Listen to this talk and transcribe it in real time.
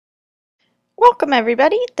Welcome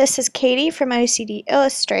everybody, this is Katie from OCD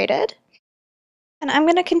Illustrated, and I'm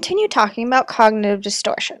going to continue talking about cognitive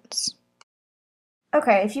distortions.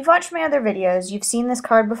 Okay, if you've watched my other videos, you've seen this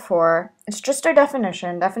card before. It's just our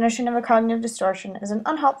definition. Definition of a cognitive distortion is an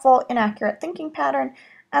unhelpful, inaccurate thinking pattern,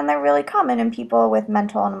 and they're really common in people with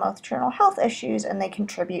mental and emotional health issues, and they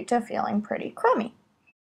contribute to feeling pretty crummy.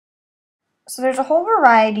 So there's a whole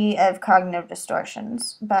variety of cognitive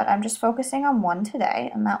distortions, but I'm just focusing on one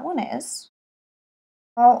today, and that one is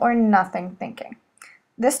all or nothing thinking.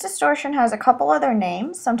 This distortion has a couple other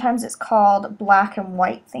names. Sometimes it's called black and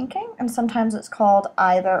white thinking, and sometimes it's called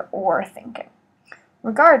either or thinking.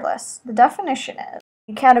 Regardless, the definition is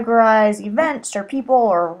you categorize events or people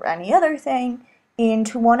or any other thing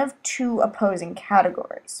into one of two opposing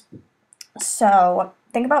categories. So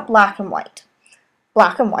think about black and white.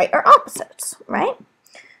 Black and white are opposites, right?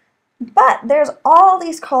 But there's all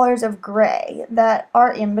these colors of gray that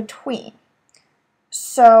are in between.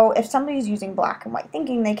 So if somebody's using black and white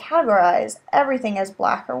thinking, they categorize everything as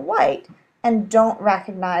black or white and don't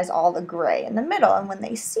recognize all the gray in the middle. And when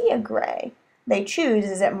they see a gray, they choose,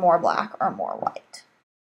 is it more black or more white?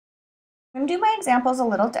 I'm going to do my examples a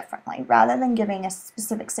little differently. Rather than giving a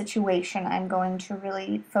specific situation, I'm going to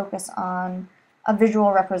really focus on a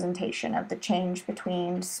visual representation of the change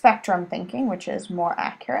between spectrum thinking, which is more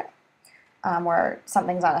accurate, where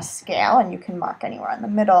something's on a scale and you can mark anywhere in the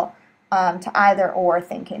middle, to either or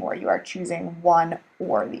thinking, where you are choosing one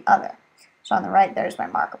or the other. So on the right, there's my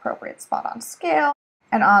mark appropriate spot on scale,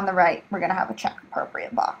 and on the right, we're going to have a check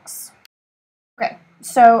appropriate box. Okay,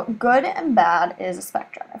 so good and bad is a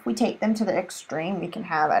spectrum. If we take them to the extreme, we can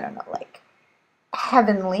have, I don't know, like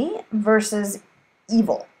heavenly versus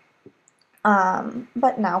evil.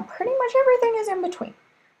 But now pretty much everything is in between.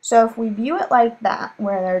 So if we view it like that,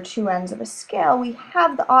 where there are two ends of a scale, we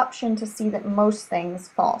have the option to see that most things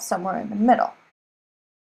fall somewhere in the middle.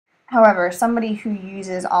 However, somebody who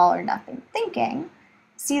uses all or nothing thinking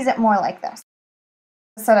sees it more like this.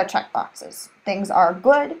 A set of check boxes. Things are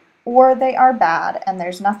good or they are bad, and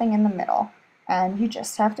there's nothing in the middle. And you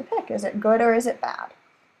just have to pick, is it good or is it bad?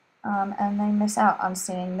 And they miss out on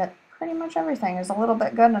seeing that pretty much everything is a little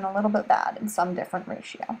bit good and a little bit bad in some different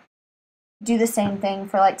ratio. Do the same thing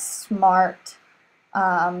for like smart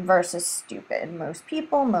versus stupid. Most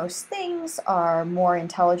people, most things are more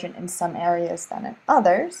intelligent in some areas than in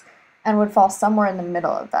others and would fall somewhere in the middle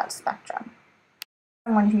of that spectrum.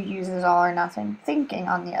 Someone who uses all or nothing thinking,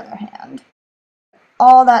 on the other hand,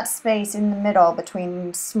 all that space in the middle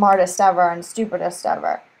between smartest ever and stupidest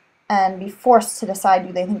ever, and be forced to decide,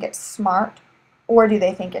 do they think it's smart or do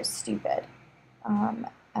they think it's stupid?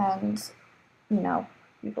 And, you know,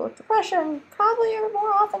 people with depression probably are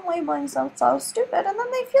more often labeling themselves stupid, and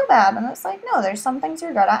then they feel bad, and it's like, no, there's some things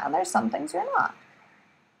you're good at and there's some things you're not.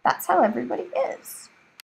 That's how everybody is.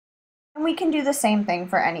 And we can do the same thing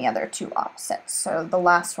for any other two opposites. So the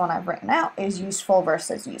last one I've written out is useful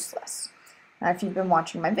versus useless. Now, if you've been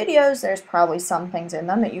watching my videos, there's probably some things in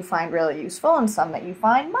them that you find really useful and some that you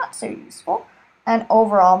find not so useful, and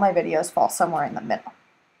overall my videos fall somewhere in the middle.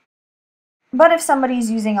 But if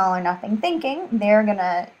somebody's using all or nothing thinking, they're going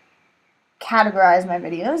to categorize my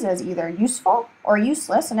videos as either useful or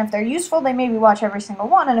useless, and if they're useful, they maybe watch every single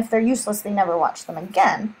one, and if they're useless, they never watch them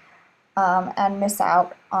again, and miss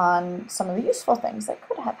out on some of the useful things that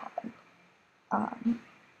could have happened.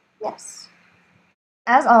 Yes.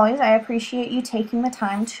 As always, I appreciate you taking the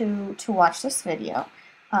time to watch this video.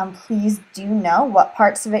 Please do know what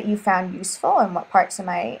parts of it you found useful and what parts of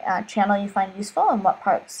my channel you find useful and what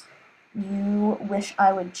parts you wish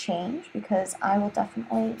I would change, because I will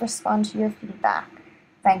definitely respond to your feedback.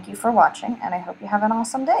 Thank you for watching, and I hope you have an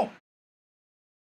awesome day.